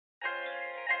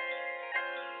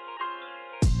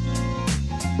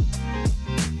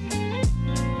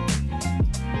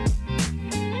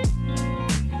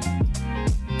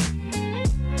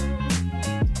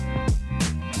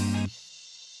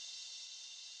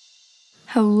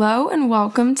Hello and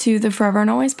welcome to the Forever and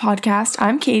Always podcast.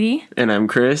 I'm Katie. And I'm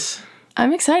Chris.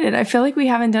 I'm excited. I feel like we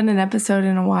haven't done an episode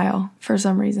in a while for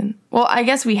some reason. Well, I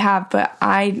guess we have, but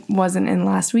I wasn't in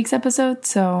last week's episode,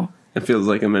 so... It feels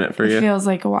like a minute for you. It feels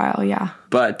like a while, yeah.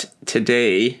 But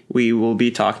today we will be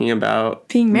talking about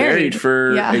being married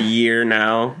for a year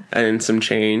now and some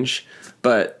change.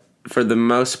 But for the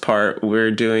most part,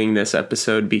 we're doing this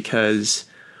episode because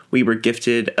we were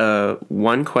gifted a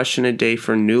One Question a Day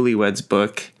for Newlyweds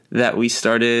book that we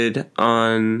started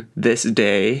on this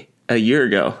day a year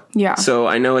ago. Yeah. So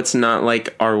I know it's not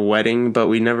like our wedding, but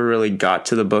we never really got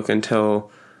to the book until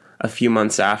a few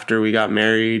months after we got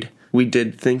married. We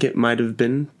did think it might have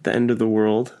been the end of the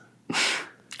world.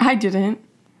 I didn't.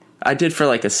 I did for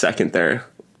like a second there.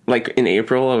 Like in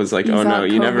April, I was like, oh no,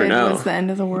 you never know. Was the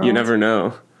end of the world. You never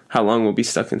know how long we'll be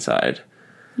stuck inside.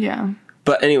 Yeah.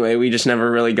 But anyway, we just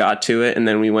never really got to it. And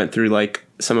then we went through like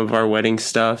some of our wedding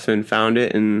stuff and found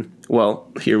it. And well,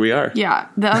 here we are. Yeah.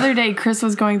 The other day, Chris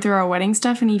was going through our wedding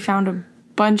stuff and he found a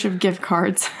bunch of gift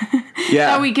cards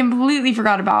that we completely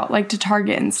forgot about, like to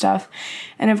Target and stuff.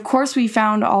 And of course, we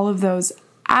found all of those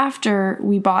after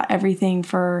we bought everything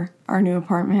for our new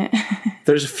apartment.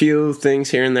 There's a few things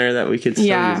here and there that we could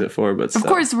still use it for, but of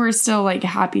course, we're still like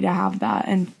happy to have that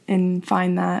and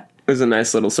find that. It was a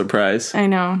nice little surprise. I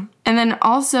know. And then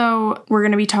also, we're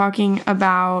going to be talking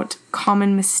about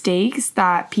common mistakes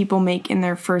that people make in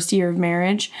their first year of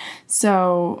marriage.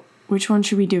 So, which one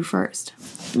should we do first?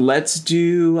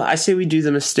 I say we do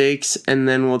the mistakes, and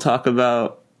then we'll talk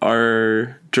about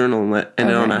our journal and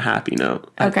end it on a happy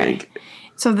note, I think.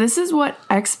 So this is what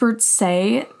experts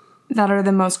say that are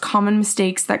the most common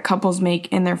mistakes that couples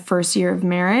make in their first year of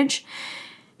marriage.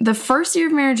 The first year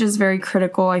of marriage is very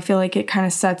critical. I feel like it kind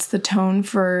of sets the tone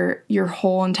for your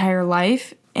whole entire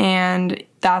life. And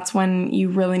that's when you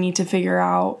really need to figure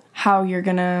out how you're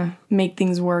going to make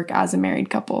things work as a married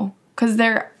couple. Because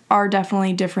there are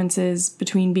definitely differences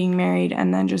between being married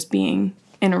and then just being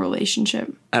in a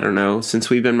relationship. I don't know.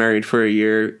 Since we've been married for a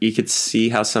year, you could see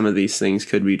how some of these things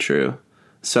could be true.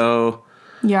 So...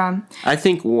 yeah. I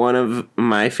think one of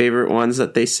my favorite ones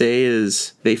that they say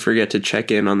is they forget to check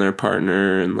in on their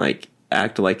partner and like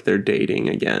act like they're dating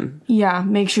again. Yeah,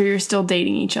 make sure you're still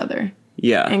dating each other.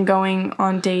 Yeah. And going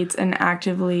on dates and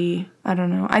actively, I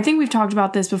don't know. I think we've talked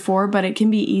about this before, but it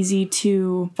can be easy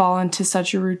to fall into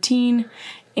such a routine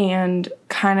and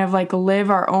kind of like live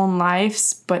our own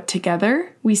lives, but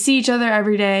together. We see each other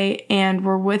every day and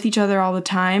we're with each other all the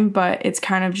time, but it's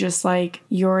kind of just like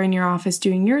you're in your office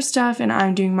doing your stuff and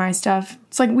I'm doing my stuff.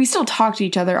 It's like we still talk to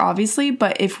each other, obviously,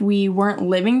 but if we weren't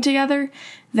living together,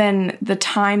 then the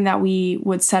time that we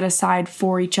would set aside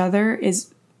for each other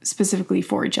is specifically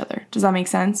for each other. Does that make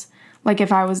sense? Like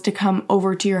if I was to come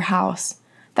over to your house,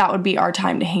 that would be our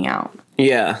time to hang out.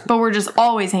 Yeah. But we're just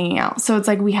always hanging out. So it's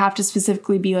like we have to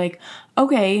specifically be like,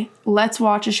 okay, let's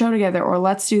watch a show together or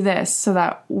let's do this so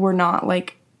that we're not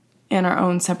like in our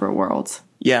own separate worlds.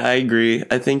 Yeah, I agree.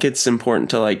 I think it's important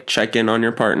to like check in on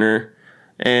your partner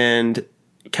and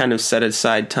kind of set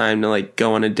aside time to like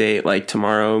go on a date. Like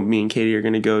tomorrow, me and Katie are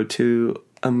going to go to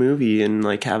a movie and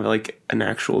like have like an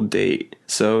actual date.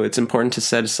 So it's important to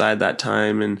set aside that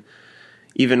time, and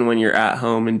even when you're at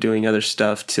home and doing other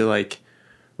stuff, to like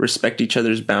respect each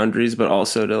other's boundaries, but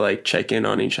also to like check in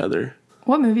on each other.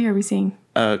 What movie are we seeing?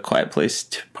 Quiet Place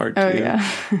Part 2. Oh,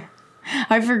 yeah.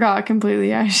 I forgot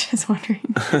completely. I was just wondering.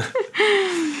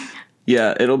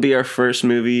 Yeah, it'll be our first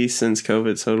movie since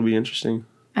COVID, so it'll be interesting.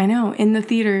 I know, in the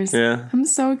theaters. Yeah. I'm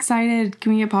so excited.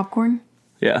 Can we get popcorn?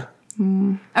 Yeah.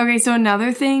 Okay, so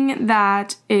another thing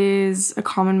that is a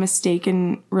common mistake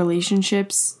in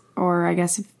relationships, or I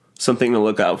guess... something to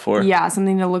look out for. Yeah,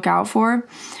 something to look out for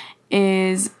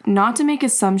is not to make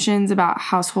assumptions about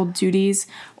household duties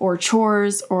or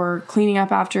chores or cleaning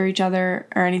up after each other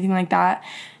or anything like that.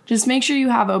 Just make sure you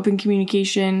have open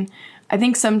communication. I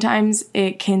think sometimes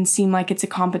it can seem like it's a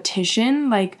competition,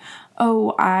 like,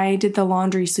 oh, I did the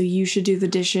laundry, so you should do the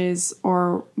dishes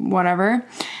or whatever.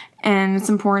 And it's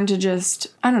important to just,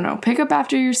 I don't know, pick up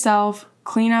after yourself,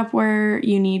 clean up where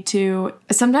you need to.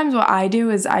 Sometimes what I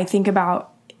do is I think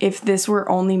about if this were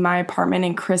only my apartment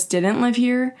and Chris didn't live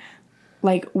here,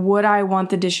 like, would I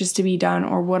want the dishes to be done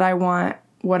or would I want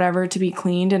whatever to be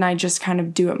cleaned? And I just kind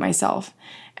of do it myself.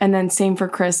 And then same for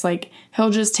Chris, like, he'll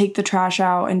just take the trash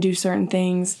out and do certain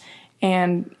things.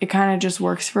 And it kind of just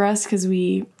works for us because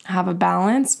we have a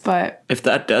balance. But if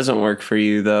that doesn't work for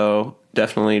you, though,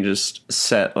 definitely just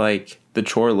set like the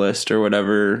chore list or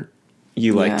whatever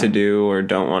you like to do or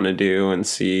don't want to do and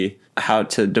see how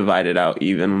to divide it out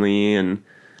evenly and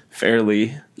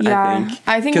fairly. Yeah,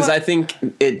 I think because I think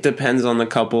it depends on the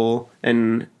couple,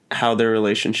 and how their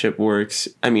relationship works.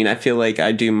 I mean, I feel like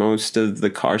I do most of the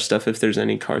car stuff if there's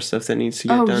any car stuff that needs to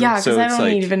get done. Oh, yeah, because I it's don't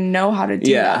like, even know how to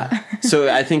do that. So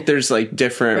I think there's like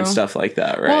different stuff like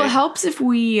that, right? Well, it helps if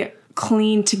we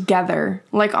clean together.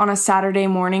 Like on a Saturday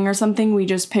morning or something, we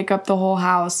just pick up the whole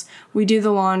house. We do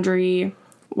the laundry,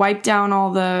 wipe down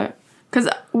all the... Because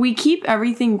we keep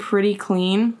everything pretty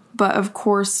clean, but of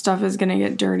course stuff is going to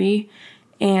get dirty.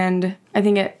 And I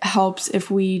think it helps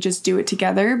if we just do it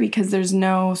together because there's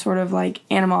no sort of like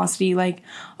animosity like,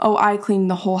 oh, I cleaned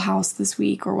the whole house this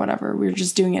week or whatever. We're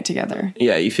just doing it together.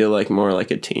 Yeah, you feel like more like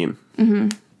a team. Mm-hmm.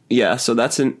 Yeah, so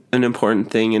that's an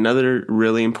important thing. Another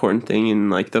really important thing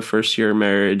in like the first year of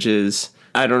marriage is,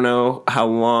 I don't know how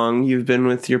long you've been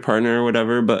with your partner or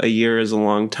whatever, but a year is a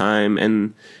long time,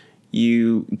 and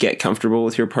you get comfortable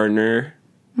with your partner.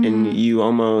 And you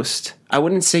almost, I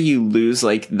wouldn't say you lose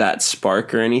like that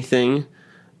spark or anything,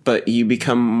 but you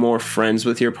become more friends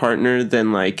with your partner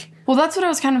than like... Well, that's what I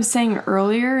was kind of saying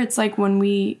earlier. It's like when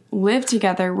we live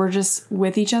together, we're just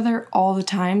with each other all the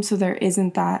time. So there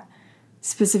isn't that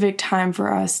specific time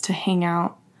for us to hang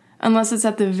out unless it's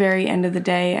at the very end of the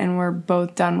day and we're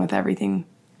both done with everything.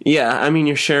 Yeah, I mean,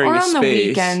 you're sharing a space. Or on the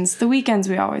weekends. The weekends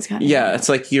we always kind of... Yeah, it's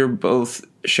like you're both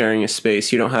sharing a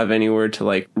space. You don't have anywhere to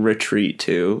like retreat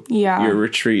to. Yeah. Your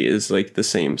retreat is like the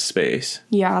same space.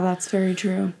 Yeah, that's very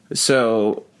true.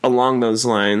 So along those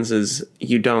lines is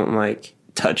you don't like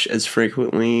touch as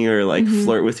frequently or like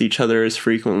flirt with each other as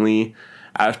frequently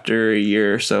after a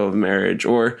year or so of marriage,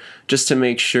 or just to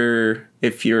make sure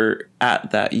if you're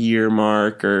at that year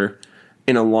mark or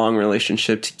in a long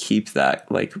relationship to keep that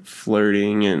like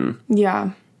flirting and you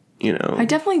know. I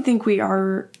definitely think we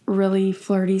are really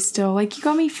flirty still. Like you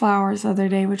got me flowers the other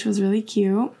day, which was really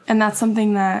cute, and that's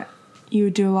something that you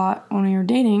would do a lot when you were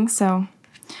dating. So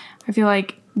I feel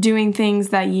like doing things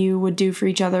that you would do for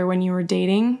each other when you were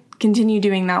dating, continue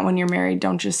doing that when you're married.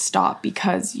 Don't just stop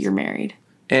because you're married.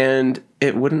 And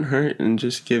it wouldn't hurt in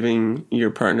just giving your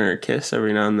partner a kiss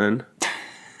every now and then.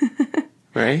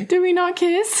 Right? Do we not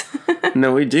kiss?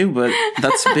 No, we do, but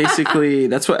that's basically,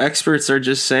 that's what experts are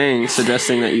just saying,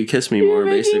 suggesting that you kiss me more,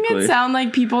 basically. You're making it sound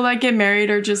like people that get married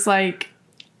are just like,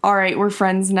 all right, we're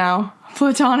friends now.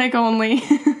 Platonic only.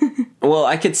 Well,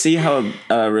 I could see how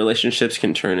relationships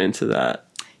can turn into that.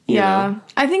 Yeah.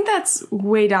 I think that's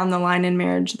way down the line in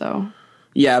marriage, though.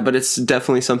 Yeah, but it's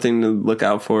definitely something to look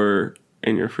out for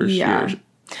in your first year.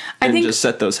 I think just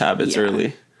set those habits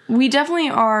early. We definitely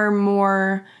are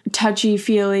more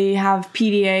touchy-feely, have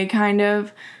PDA kind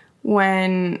of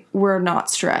when we're not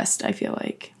stressed, I feel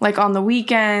like. Like on the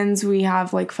weekends, we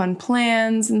have like fun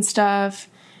plans and stuff,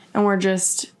 and we're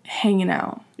just hanging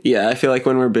out. Yeah, I feel like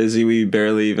when we're busy, we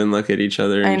barely even look at each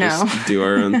other and just do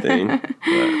our own thing.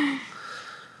 But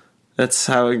that's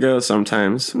how it goes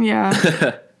sometimes.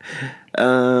 Yeah.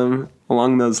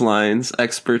 Along those lines,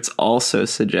 experts also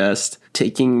suggest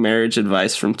taking marriage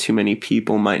advice from too many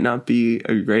people might not be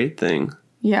a great thing.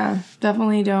 Yeah,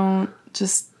 definitely don't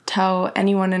just tell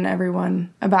anyone and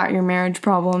everyone about your marriage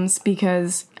problems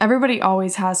because everybody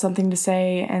always has something to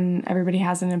say and everybody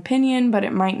has an opinion, but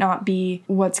it might not be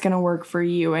what's going to work for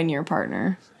you and your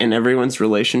partner. And everyone's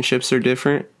relationships are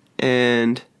different,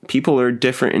 and people are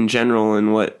different in general,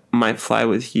 and what might fly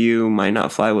with you might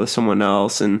not fly with someone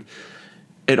else, and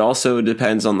it also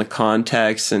depends on the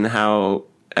context and how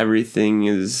everything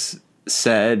is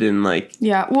said and like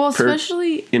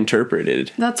especially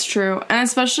interpreted. That's true. And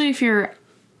especially if you're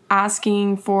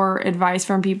asking for advice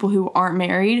from people who aren't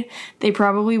married, they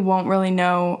probably won't really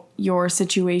know your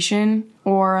situation,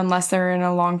 or unless they're in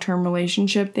a long-term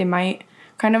relationship, they might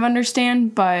kind of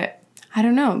understand, but I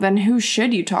don't know. Then who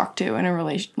should you talk to in a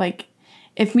relation? Like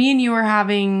if me and you are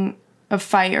having a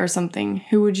fight or something,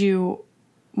 who would you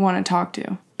want to talk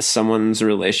to? Someone's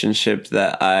relationship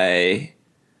that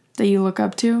you look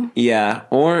up to? Yeah.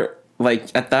 Or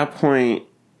like at that point,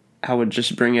 I would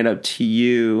just bring it up to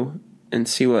you and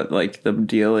see what like the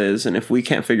deal is. And if we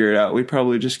can't figure it out, we'd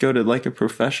probably just go to like a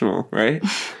professional, right?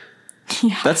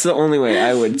 Yeah. That's the only way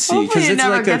I would see. Because it's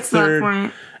like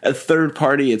a third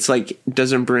party. It's like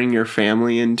doesn't bring your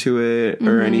family into it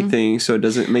or anything. So it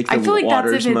doesn't make the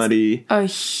waters muddy. A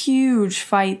huge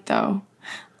fight though.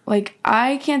 Like,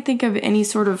 I can't think of any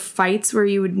sort of fights where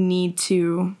you would need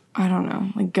to, I don't know,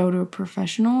 like go to a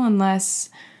professional unless,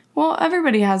 well,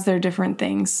 everybody has their different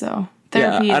things, so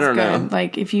therapy is good. Know.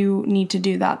 Like, if you need to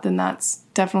do that, then that's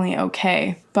definitely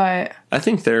okay, but... I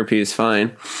think therapy is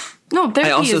fine. No,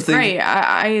 therapy is great.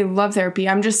 I love therapy.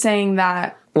 I'm just saying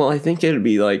that... Well, I think it'd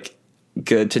be, like,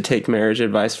 good to take marriage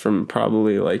advice from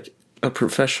probably, like, a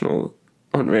professional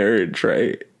on marriage,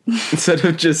 right? Instead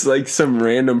of just, like, some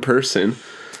random person.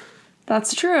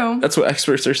 That's true. That's what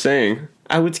experts are saying.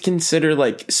 I would consider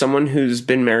like someone who's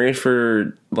been married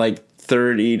for like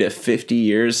 30 to 50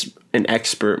 years an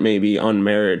expert maybe on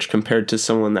marriage compared to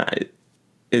someone that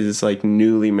is like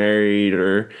newly married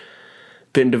or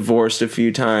been divorced a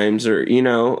few times, or, you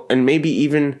know, and maybe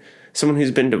even someone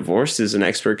who's been divorced is an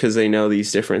expert because they know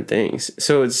these different things.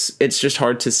 So it's just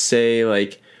hard to say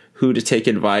like who to take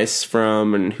advice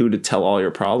from and who to tell all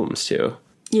your problems to.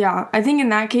 Yeah, I think in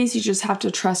that case, you just have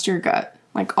to trust your gut.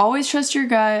 Like, always trust your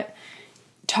gut.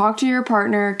 Talk to your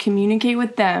partner, communicate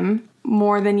with them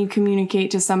more than you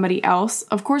communicate to somebody else.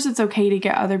 Of course, it's okay to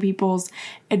get other people's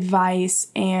advice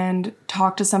and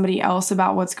talk to somebody else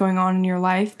about what's going on in your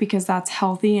life because that's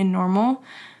healthy and normal.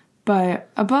 But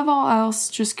above all else,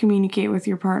 just communicate with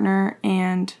your partner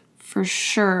and for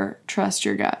sure trust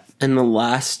your gut. And the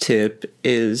last tip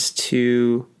is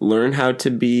to learn how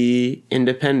to be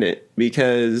independent,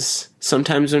 because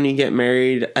sometimes when you get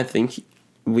married, I think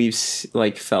we've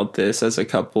like felt this as a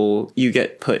couple, you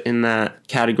get put in that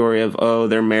category of, oh,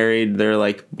 they're married, they're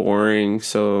like boring,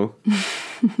 so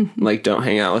like don't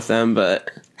hang out with them.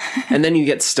 And then you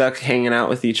get stuck hanging out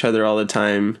with each other all the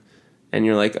time and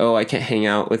you're like, oh, I can't hang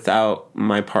out without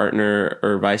my partner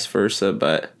or vice versa.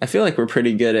 But I feel like we're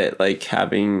pretty good at like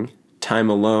having time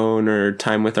alone or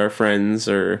time with our friends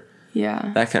or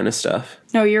that kind of stuff.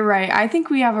 No, you're right. I think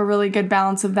we have a really good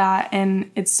balance of that, and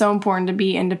it's so important to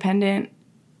be independent.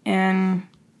 And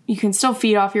you can still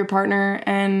feed off your partner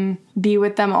and be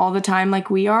with them all the time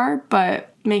like we are,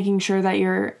 but making sure that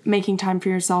you're making time for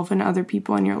yourself and other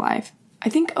people in your life. I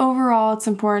think overall it's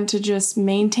important to just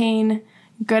maintain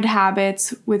good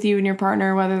habits with you and your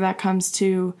partner, whether that comes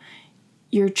to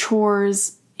your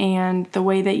chores and the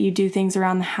way that you do things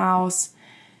around the house,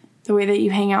 the way that you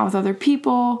hang out with other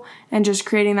people, and just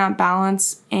creating that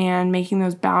balance and making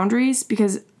those boundaries,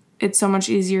 because it's so much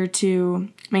easier to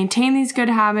maintain these good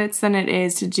habits than it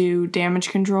is to do damage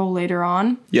control later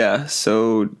on. Yeah,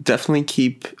 so definitely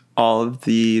keep all of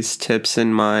these tips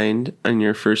in mind in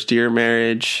your first year of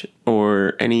marriage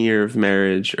or any year of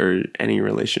marriage or any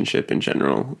relationship in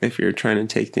general if you're trying to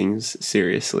take things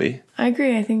seriously. I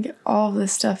agree. I think all of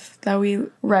this stuff that we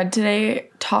read today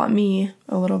taught me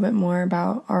a little bit more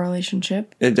about our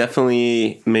relationship. It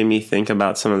definitely made me think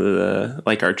about some of the,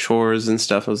 like, our chores and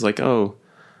stuff. I was like, oh,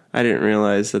 I didn't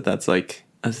realize that that's like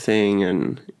a thing,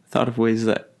 and thought of ways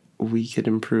that we could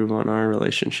improve on our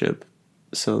relationship.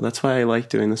 So that's why I like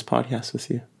doing this podcast with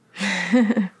you.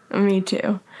 Me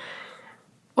too.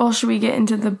 Well, should we get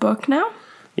into the book now?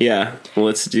 Yeah, well,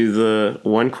 let's do the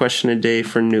one question a day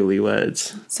for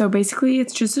newlyweds. So basically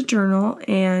it's just a journal,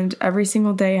 and every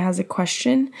single day has a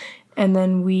question, and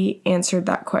then we answered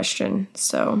that question.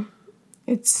 So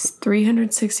it's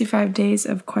 365 days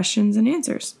of questions and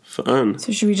answers. Fun.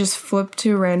 So should we just flip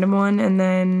to a random one and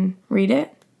then read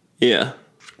it? Yeah.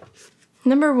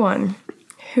 Number one.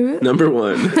 Number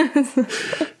one.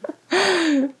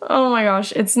 Oh my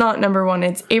gosh, it's not number one.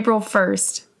 It's April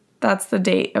 1st. That's the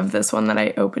date of this one that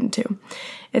I opened to.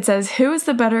 It says, who is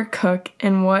the better cook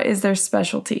and what is their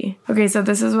specialty? Okay, so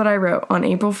this is what I wrote on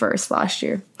April 1st last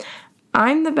year.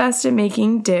 I'm the best at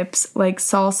making dips like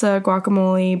salsa,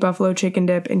 guacamole, buffalo chicken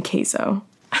dip, and queso.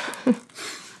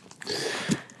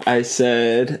 I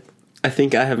said, I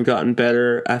think I have gotten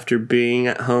better after being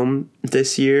at home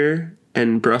this year,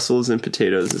 and Brussels and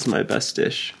potatoes is my best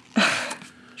dish.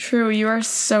 True, you are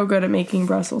so good at making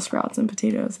Brussels sprouts and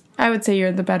potatoes. I would say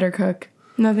you're the better cook.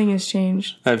 Nothing has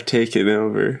changed. I've taken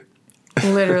over.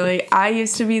 Literally, I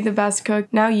used to be the best cook.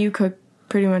 Now you cook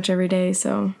pretty much every day,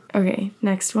 so. Okay,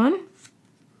 next one.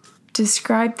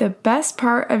 Describe the best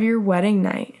part of your wedding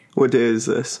night. What day is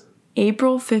this?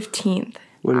 April 15th.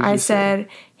 What did you say? I said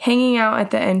hanging out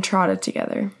at the Entrada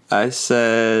together. I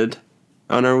said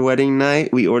on our wedding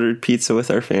night, we ordered pizza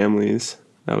with our families.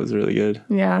 That was really good.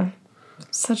 Yeah,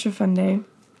 such a fun day.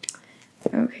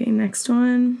 Okay, next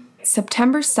one.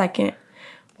 September 2nd.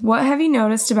 What have you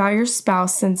noticed about your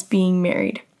spouse since being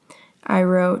married? I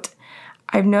wrote,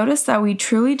 I've noticed that we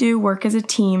truly do work as a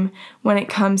team when it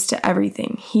comes to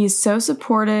everything. He is so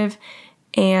supportive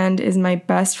and is my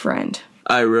best friend.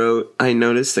 I wrote, I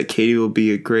noticed that Katie will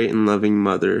be a great and loving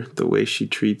mother, the way she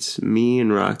treats me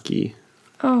and Rocky.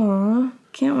 Aw,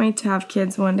 can't wait to have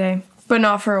kids one day. But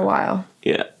not for a while.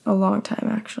 Yeah. A long time,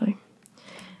 actually.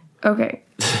 Okay.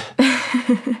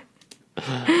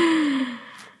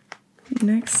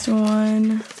 Next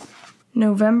one.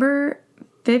 November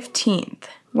 15th.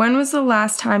 When was the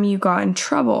last time you got in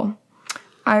trouble?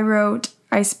 I wrote,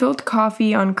 I spilled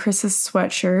coffee on Chris's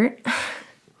sweatshirt.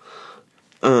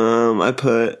 I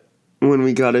put when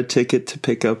we got a ticket to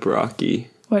pick up Rocky.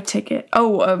 What ticket?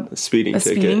 Oh, a speeding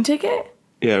ticket. A speeding ticket?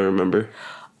 Yeah, I remember.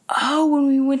 Oh, when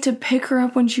we went to pick her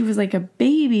up when she was like a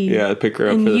baby. Yeah, I picked her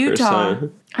up in for the Utah. first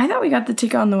time. I thought we got the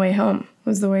ticket on the way home.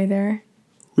 Was the way there?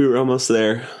 We were almost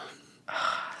there.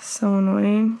 So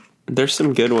annoying. There's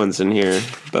some good ones in here,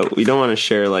 but we don't want to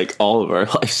share like all of our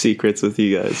life secrets with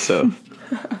you guys, so.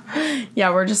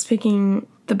 Yeah, we're just picking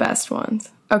the best ones.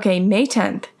 Okay, May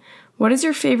 10th. What is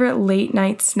your favorite late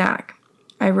night snack?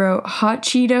 I wrote hot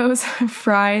Cheetos,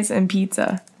 fries, and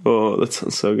pizza. Oh, that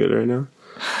sounds so good right now.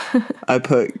 I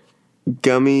put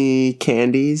gummy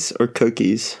candies or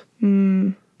cookies.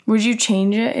 Would you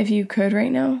change it if you could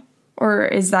right now? Or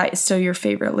is that still your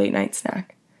favorite late night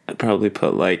snack? I'd probably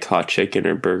put like hot chicken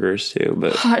or burgers too,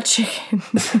 but Hot chicken.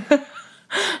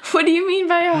 What do you mean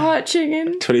by a hot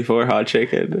chicken? 24 hot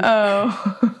chicken.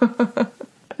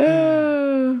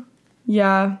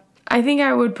 Yeah, I think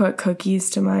I would put cookies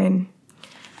to mine.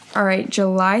 All right,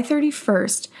 July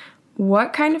 31st.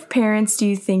 What kind of parents do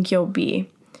you think you'll be?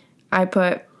 I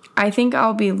think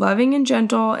I'll be loving and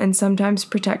gentle and sometimes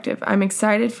protective. I'm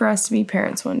excited for us to be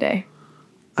parents one day.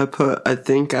 I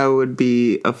think I would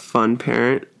be a fun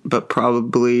parent, but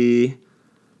probably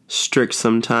strict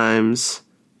sometimes,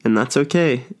 and that's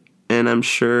okay. And I'm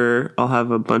sure I'll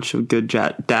have a bunch of good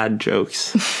dad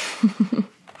jokes.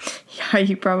 Yeah,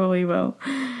 you probably will.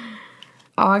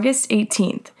 August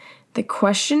 18th. The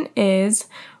question is,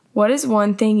 what is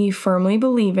one thing you firmly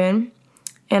believe in?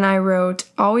 And I wrote,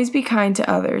 always be kind to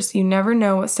others. You never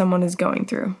know what someone is going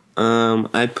through.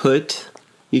 I put,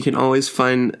 you can always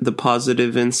find the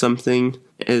positive in something,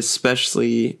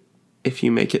 especially if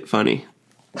you make it funny.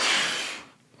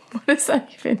 What does that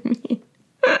even mean?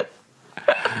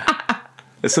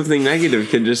 Something negative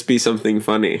can just be something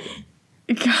funny.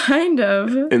 Kind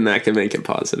of. And that can make it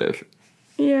positive.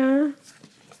 Yeah.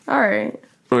 All right.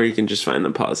 Or you can just find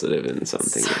the positive in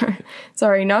something.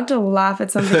 Sorry, not to laugh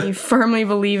at something you firmly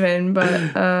believe in, but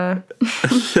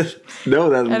no,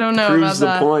 that I don't know proves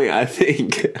about the point, I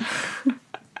think.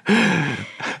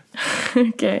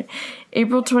 Okay.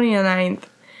 April 29th.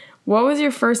 What was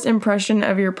your first impression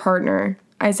of your partner?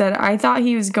 I said, I thought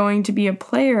he was going to be a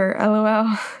player,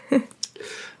 LOL.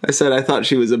 I said I thought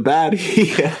she was a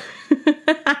baddie.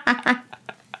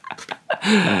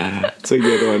 It's a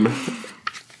good one.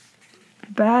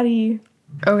 Baddie.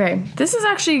 Okay, this is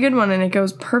actually a good one, and it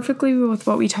goes perfectly with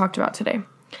what we talked about today.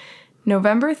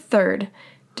 November 3rd.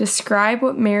 Describe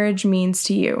what marriage means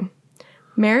to you.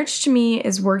 Marriage to me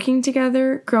is working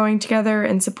together, growing together,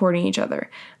 and supporting each other.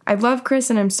 I love Chris,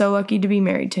 and I'm so lucky to be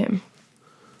married to him.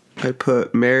 I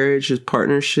put marriage is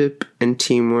partnership and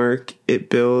teamwork. It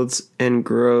builds and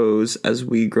grows as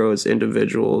we grow as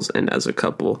individuals and as a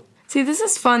couple. See, this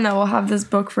is fun that we'll have this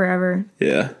book forever.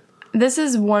 Yeah. This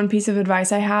is one piece of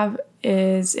advice I have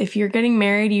is if you're getting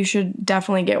married, you should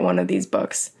definitely get one of these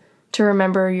books to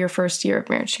remember your first year of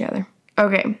marriage together.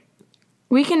 Okay,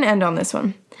 we can end on this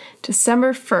one.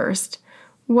 December 1st.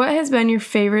 What has been your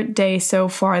favorite day so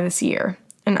far this year?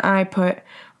 And I put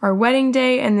our wedding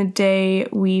day and the day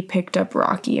we picked up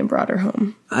Rocky and brought her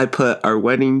home. I put our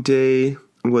wedding day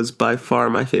was by far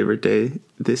my favorite day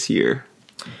this year.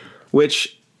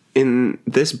 Which, in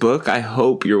this book, I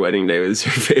hope your wedding day was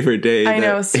your favorite day. I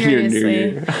know, seriously. In your new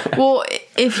year. Well,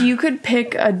 if you could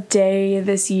pick a day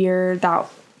this year that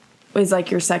was like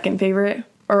your second favorite,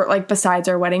 or like besides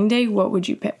our wedding day, what would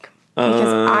you pick?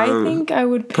 Because I think I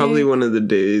would pick... Probably one of the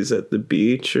days at the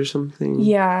beach or something.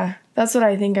 Yeah, that's what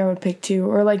I think I would pick too.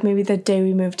 Or like maybe the day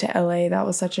we moved to LA. That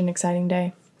was such an exciting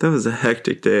day. That was a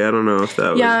hectic day. I don't know if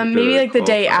that was... Yeah, maybe like the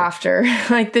day after.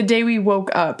 Like the day we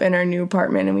woke up in our new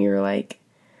apartment and we were like...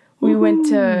 We went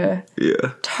to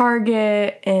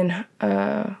Target and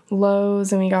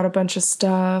Lowe's and we got a bunch of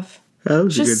stuff. That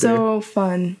was just so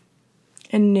fun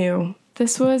and new.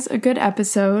 This was a good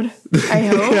episode, I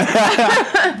hope.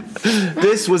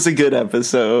 This was a good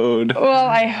episode. Well,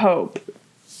 I hope.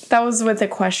 That was with a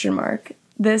question mark.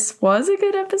 This was a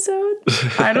good episode?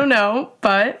 I don't know,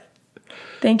 but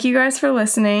thank you guys for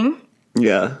listening.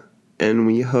 Yeah, and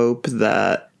we hope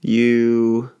that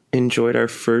you enjoyed our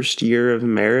first year of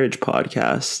marriage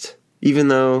podcast, even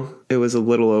though it was a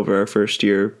little over our first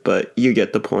year, but you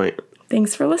get the point.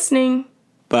 Thanks for listening.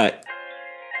 Bye.